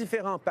tous les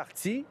différents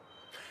partis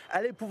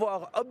allaient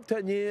pouvoir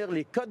obtenir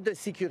les codes de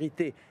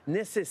sécurité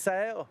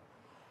nécessaires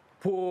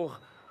pour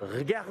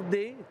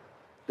regarder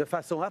de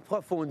façon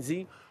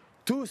approfondie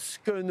tout ce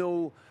que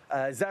nos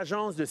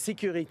agences de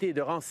sécurité et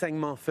de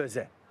renseignement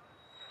faisaient.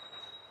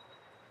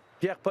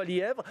 Pierre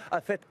Poilievre a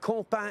fait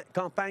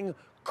campagne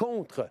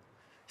contre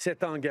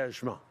cet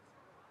engagement.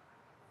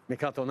 Mais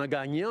quand on a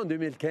gagné en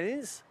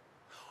 2015,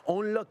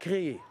 on l'a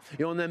créé.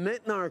 Et on a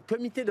maintenant un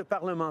comité de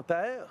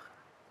parlementaires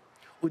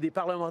où des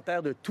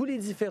parlementaires de tous les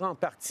différents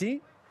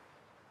partis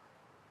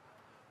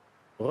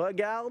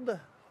regardent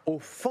au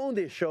fond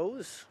des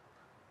choses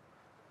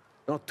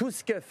dans tout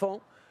ce que font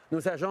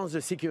nos agences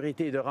de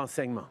sécurité et de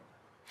renseignement.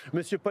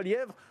 M.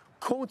 Poilievre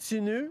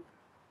continue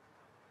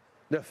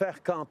de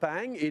faire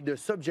campagne et de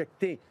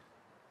s'objecter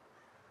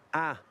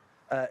à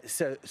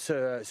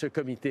ce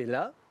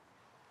comité-là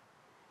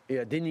et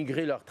à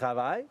dénigrer leur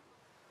travail.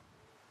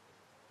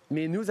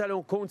 Mais nous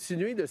allons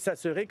continuer de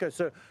s'assurer que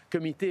ce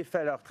comité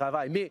fait leur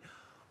travail. Mais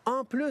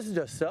en plus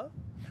de ça,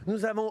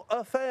 nous avons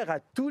offert à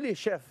tous les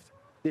chefs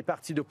des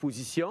partis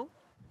d'opposition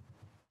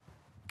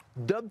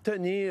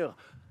d'obtenir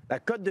la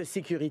cote de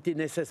sécurité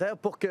nécessaire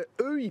pour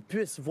qu'eux, ils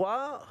puissent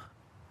voir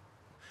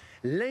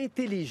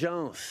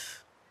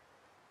l'intelligence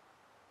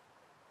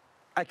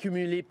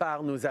accumulée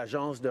par nos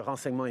agences de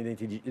renseignement et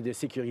de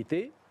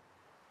sécurité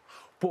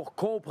pour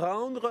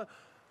comprendre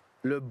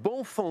le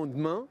bon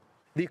fondement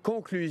des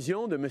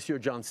conclusions de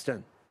M.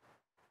 Johnston.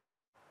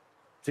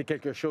 C'est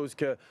quelque chose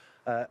que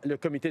le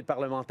comité de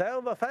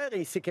parlementaires va faire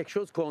et c'est quelque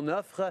chose qu'on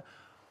offre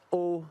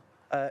aux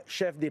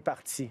chefs des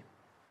partis.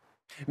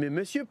 Mais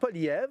M.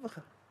 Poilievre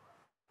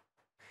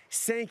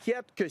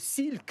s'inquiète que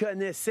s'il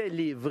connaissait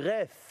les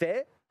vrais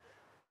faits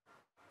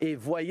et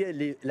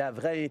voyait la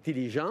vraie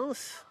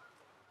intelligence,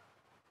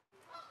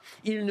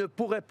 il ne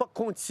pourrait pas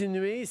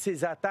continuer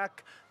ses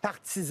attaques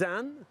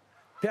partisanes,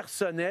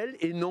 personnelles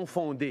et non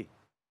fondées.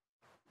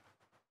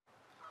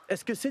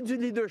 Est-ce que c'est du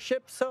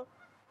leadership, ça?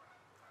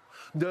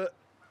 De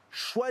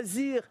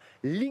choisir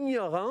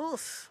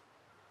l'ignorance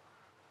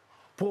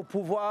pour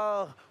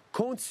pouvoir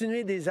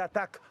continuer des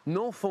attaques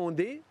non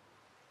fondées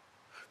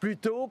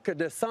plutôt que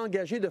de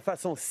s'engager de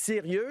façon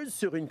sérieuse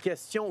sur une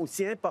question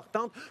aussi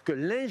importante que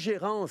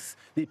l'ingérence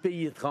des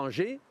pays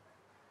étrangers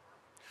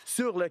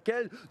sur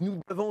lequel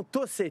nous devons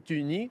tous être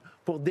unis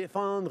pour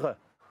défendre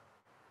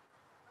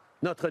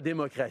notre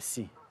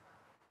démocratie.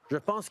 Je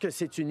pense que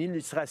c'est une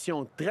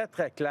illustration très,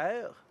 très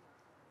claire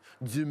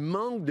du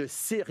manque de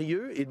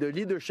sérieux et de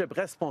leadership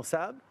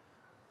responsable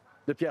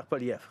de Pierre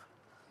Poilievre.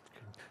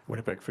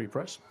 Winnipeg Free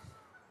Press.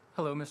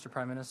 Hello, Mr.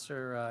 Prime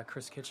Minister.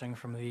 Chris Kitching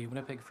from the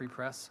Winnipeg Free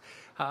Press.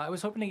 I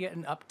was hoping to get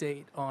an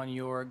update on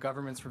your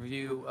government's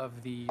review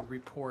of the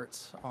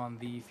reports on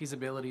the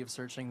feasibility of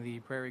searching the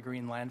Prairie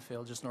Green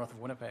landfill just north of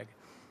Winnipeg,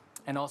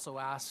 and also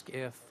ask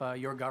if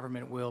your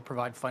government will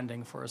provide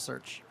funding for a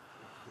search.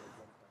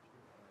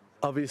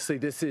 Obviously,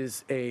 this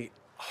is a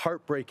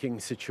heartbreaking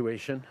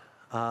situation.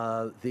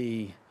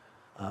 The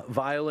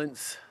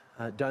violence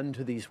done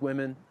to these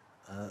women,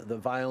 the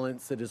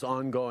violence that is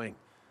ongoing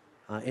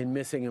in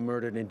missing and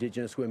murdered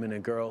Indigenous women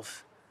and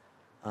girls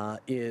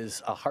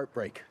is a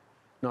heartbreak,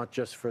 not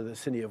just for the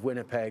city of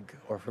Winnipeg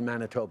or for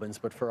Manitobans,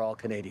 but for all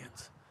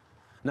Canadians.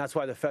 And that's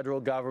why the federal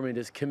government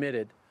is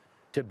committed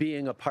to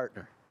being a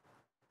partner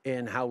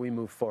in how we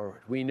move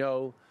forward. We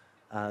know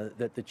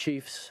that the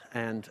chiefs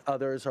and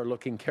others are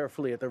looking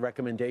carefully at the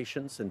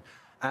recommendations, and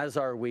as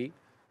are we,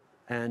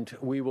 and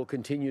we will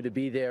continue to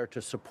be there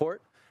to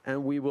support,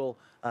 and we will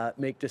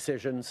make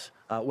decisions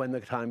when the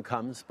time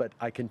comes, but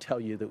I can tell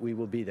you that we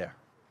will be there.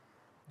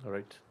 All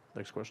right.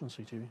 Next question,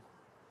 CTV.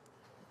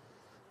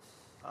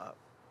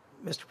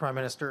 Mr. Prime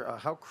Minister,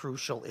 how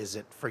crucial is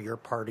it for your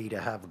party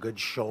to have a good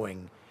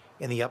showing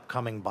in the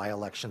upcoming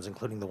by-elections,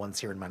 including the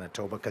ones here in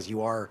Manitoba, because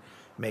you are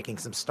making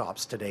some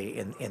stops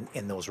today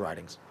in those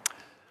ridings?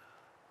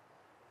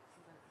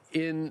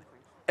 In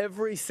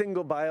every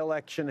single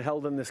by-election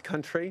held in this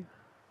country,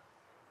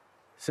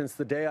 since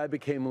the day I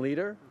became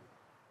leader,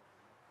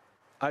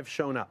 I've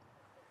shown up.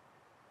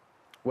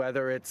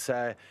 Whether it's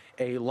a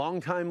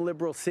long-time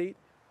Liberal seat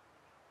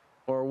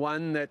or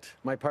one that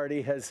my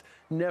party has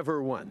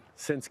never won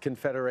since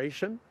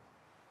Confederation,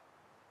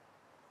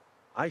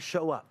 I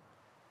show up.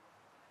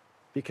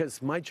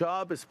 Because my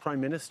job as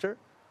Prime Minister,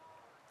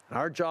 and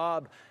our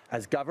job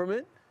as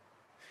government,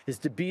 is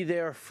to be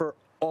there for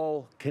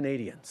all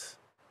Canadians,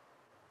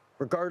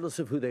 regardless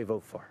of who they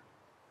vote for.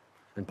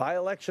 And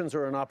by-elections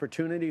are an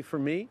opportunity for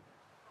me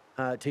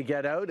to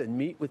get out and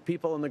meet with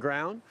people on the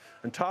ground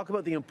and talk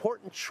about the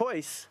important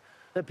choice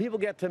that people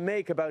get to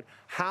make about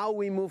how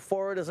we move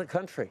forward as a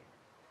country.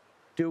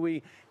 Do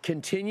we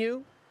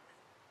continue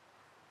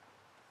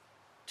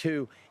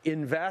to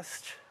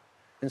invest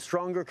in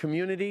stronger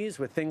communities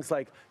with things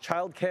like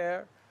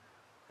childcare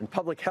and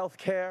public health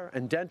care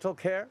and dental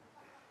care?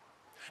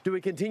 Do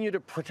we continue to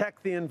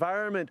protect the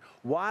environment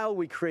while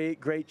we create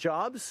great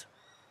jobs?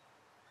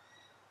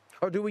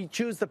 Or do we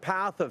choose the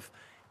path of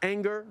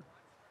anger,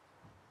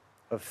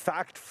 of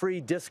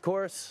fact-free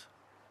discourse,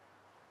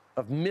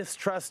 of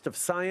mistrust of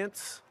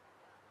science,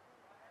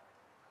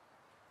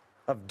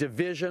 of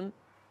division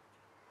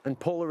and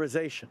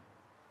polarization?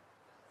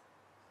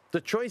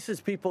 The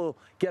choices people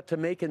get to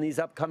make in these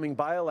upcoming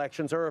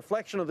by-elections are a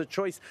reflection of the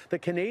choice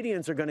that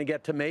Canadians are going to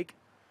get to make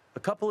a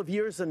couple of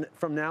years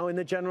from now in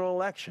the general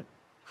election.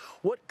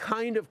 What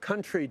kind of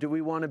country do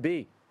we want to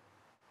be?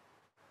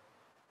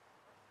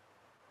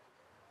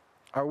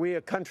 Are we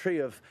a country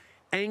of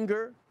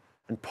anger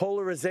and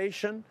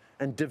polarization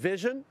and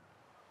division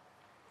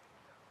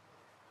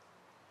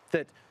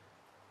that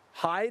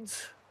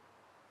hides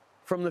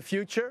from the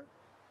future?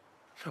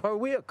 Are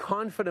we a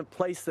confident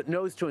place that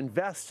knows to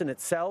invest in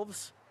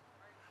itself,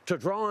 to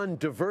draw on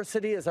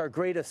diversity as our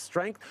greatest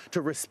strength,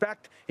 to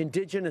respect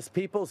Indigenous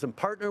peoples and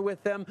partner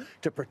with them,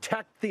 to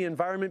protect the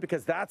environment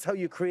because that's how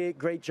you create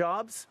great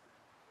jobs?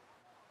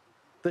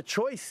 The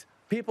choice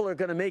people are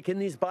going to make in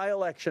these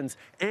by-elections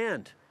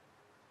and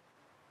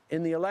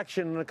in the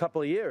election in a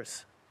couple of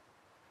years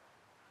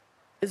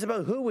is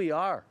about who we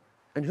are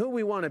and who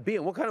we want to be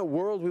and what kind of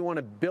world we want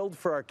to build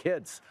for our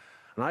kids.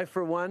 And I,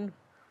 for one,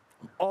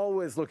 I'm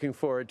always looking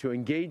forward to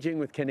engaging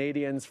with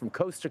Canadians from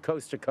coast to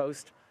coast to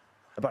coast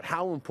about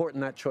how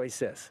important that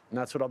choice is. And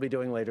that's what I'll be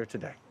doing later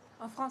today.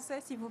 En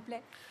français, s'il vous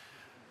plaît.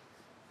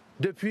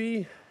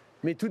 Depuis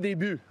mes tout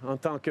débuts en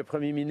tant que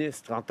Premier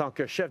ministre, en tant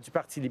que chef du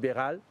Parti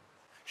libéral,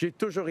 j'ai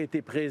toujours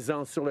été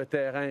présent sur le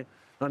terrain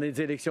dans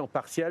les élections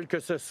partielles, que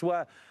ce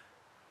soit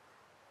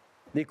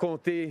des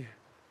comtés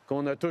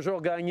qu'on a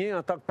toujours gagnés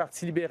en tant que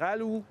Parti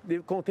libéral ou des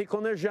comtés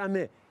qu'on n'a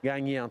jamais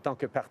gagnés en tant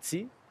que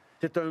parti.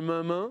 C'est un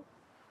moment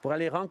pour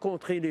aller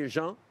rencontrer les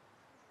gens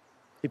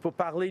et pour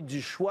parler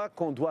du choix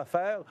qu'on doit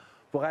faire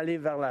pour aller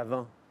vers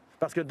l'avant.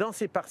 Parce que dans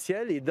ces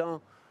partiels et dans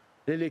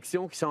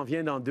l'élection qui s'en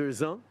vient dans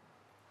 2 ans,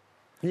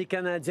 les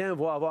Canadiens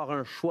vont avoir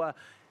un choix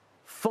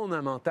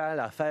fondamental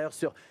à faire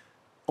sur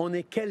on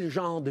est quel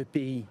genre de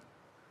pays.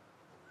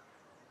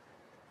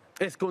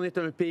 Est-ce qu'on est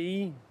un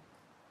pays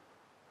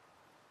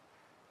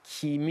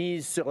qui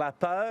mise sur la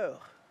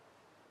peur,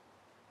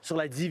 sur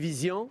la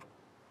division,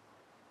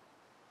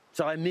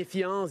 sur la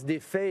méfiance des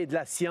faits et de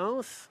la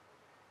science?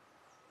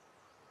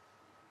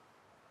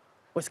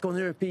 Ou est-ce qu'on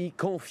est un pays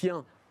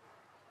confiant,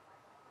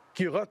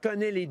 qui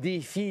reconnaît les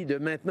défis de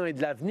maintenant et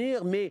de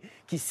l'avenir, mais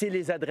qui sait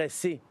les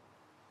adresser,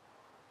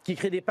 qui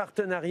crée des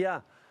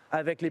partenariats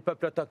avec les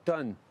peuples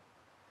autochtones,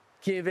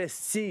 qui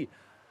investit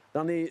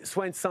dans les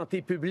soins de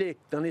santé publique,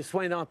 dans les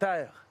soins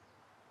dentaires,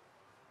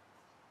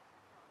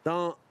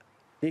 dans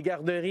les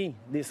garderies,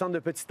 des centres de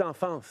petite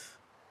enfance?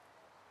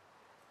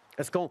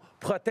 Est-ce qu'on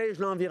protège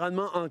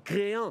l'environnement en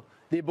créant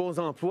des beaux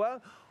emplois?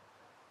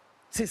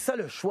 C'est ça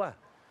le choix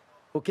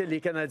auquel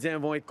les Canadiens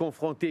vont être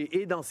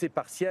confrontés et dans ces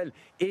partiels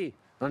et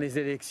dans les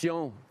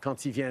élections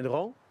quand ils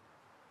viendront.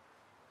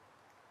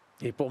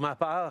 Et pour ma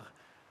part,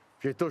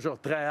 j'ai toujours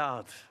très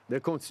hâte de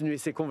continuer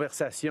ces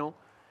conversations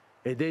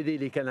et d'aider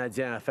les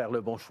Canadiens à faire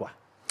le bon choix.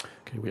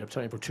 Okay, we have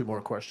time for 2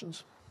 more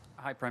questions.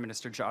 Hi, Prime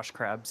Minister. Josh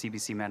Crabb,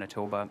 CBC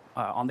Manitoba.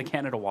 On the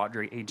Canada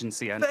Water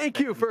Agency. Thank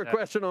you for a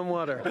question on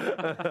water.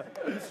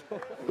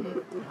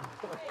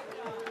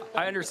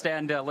 I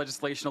understand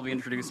legislation will be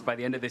introduced by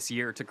the end of this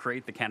year to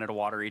create the Canada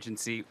Water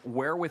Agency.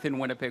 Where within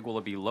Winnipeg will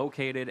it be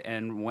located,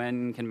 and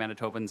when can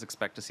Manitobans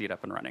expect to see it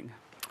up and running?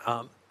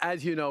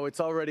 As you know, it's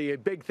already a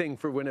big thing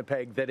for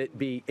Winnipeg that it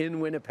be in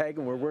Winnipeg,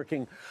 and we're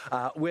working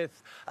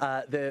with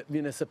the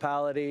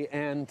municipality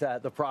and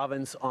the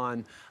province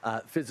on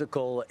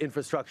physical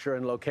infrastructure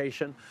and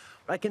location.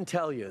 I can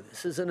tell you,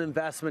 this is an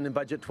investment in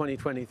Budget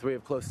 2023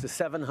 of close to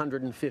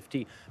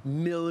 $750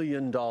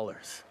 million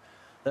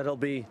that'll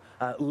be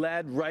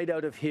led right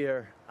out of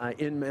here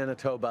in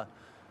Manitoba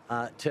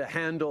to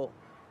handle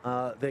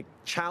the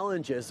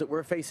challenges that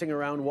we're facing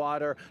around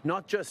water,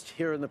 not just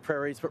here in the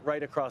prairies, but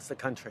right across the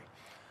country.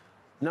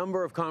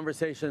 Number of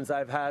conversations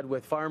I've had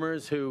with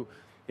farmers who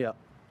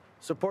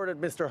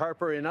supported Mr.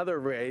 Harper in other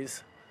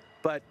ways,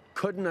 but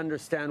couldn't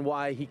understand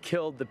why he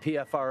killed the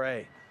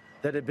PFRA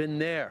that had been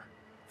there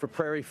for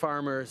prairie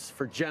farmers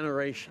for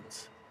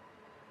generations.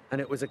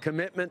 And it was a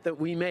commitment that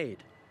we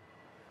made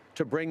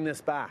to bring this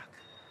back.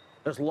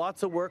 There's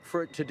lots of work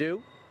for it to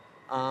do.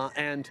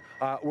 And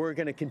we're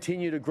going to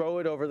continue to grow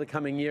it over the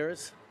coming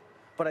years.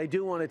 But I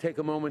do want to take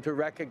a moment to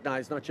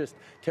recognize not just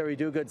Terry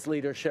Duguid's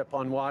leadership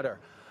on water,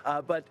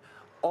 but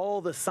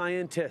all the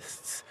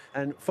scientists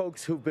and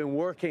folks who've been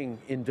working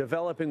in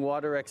developing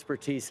water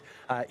expertise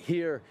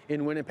here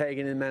in Winnipeg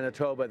and in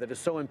Manitoba that is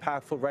so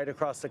impactful right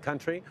across the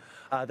country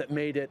that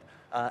made it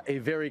a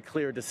very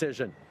clear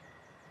decision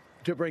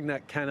to bring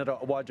that Canada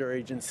Water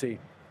Agency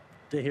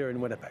to here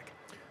in Winnipeg.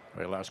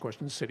 All right, last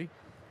question, City.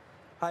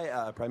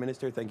 Hi, Prime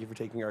Minister. Thank you for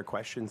taking our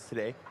questions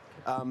today.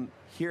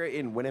 Here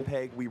in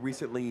Winnipeg, we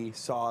recently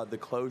saw the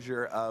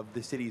closure of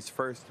the city's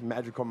first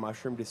magical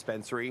mushroom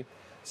dispensary.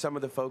 Some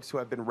of the folks who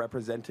have been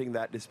representing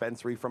that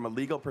dispensary from a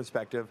legal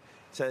perspective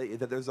say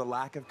that there's a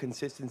lack of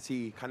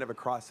consistency kind of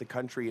across the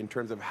country in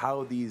terms of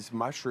how these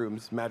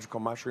mushrooms, magical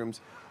mushrooms,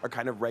 are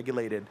kind of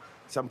regulated.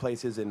 Some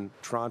places in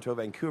Toronto,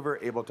 Vancouver,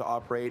 able to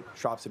operate.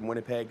 Shops in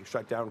Winnipeg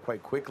shut down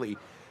quite quickly.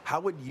 How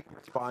would you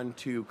respond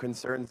to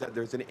concerns that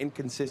there's an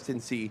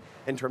inconsistency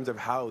in terms of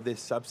how this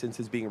substance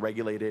is being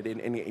regulated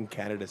in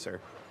Canada, sir?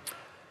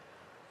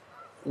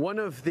 One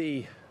of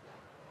the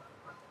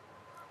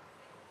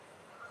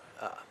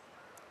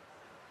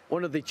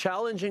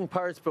challenging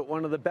parts, but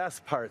one of the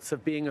best parts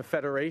of being a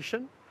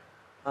federation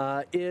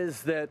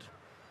is that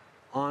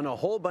on a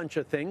whole bunch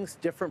of things,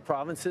 different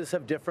provinces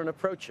have different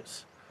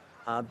approaches.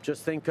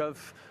 Just think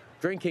of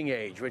drinking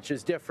age, which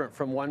is different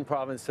from one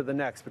province to the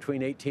next,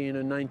 between 18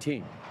 and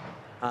 19.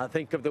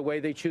 Think of the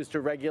way they choose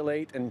to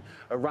regulate and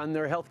run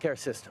their healthcare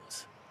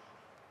systems.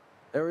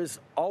 There is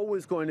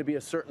always going to be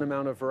a certain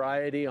amount of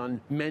variety on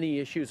many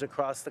issues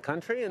across the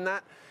country, and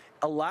that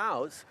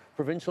allows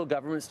provincial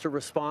governments to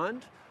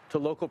respond to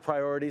local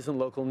priorities and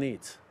local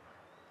needs.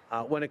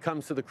 When it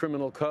comes to the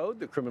criminal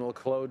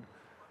code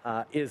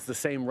is the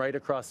same right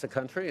across the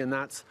country, and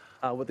that's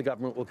what the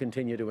government will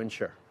continue to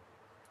ensure.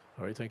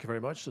 All right, thank you very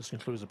much. This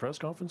concludes the press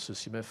conference.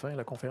 Ceci met fin à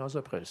la conférence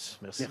de presse.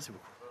 Merci. Merci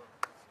beaucoup.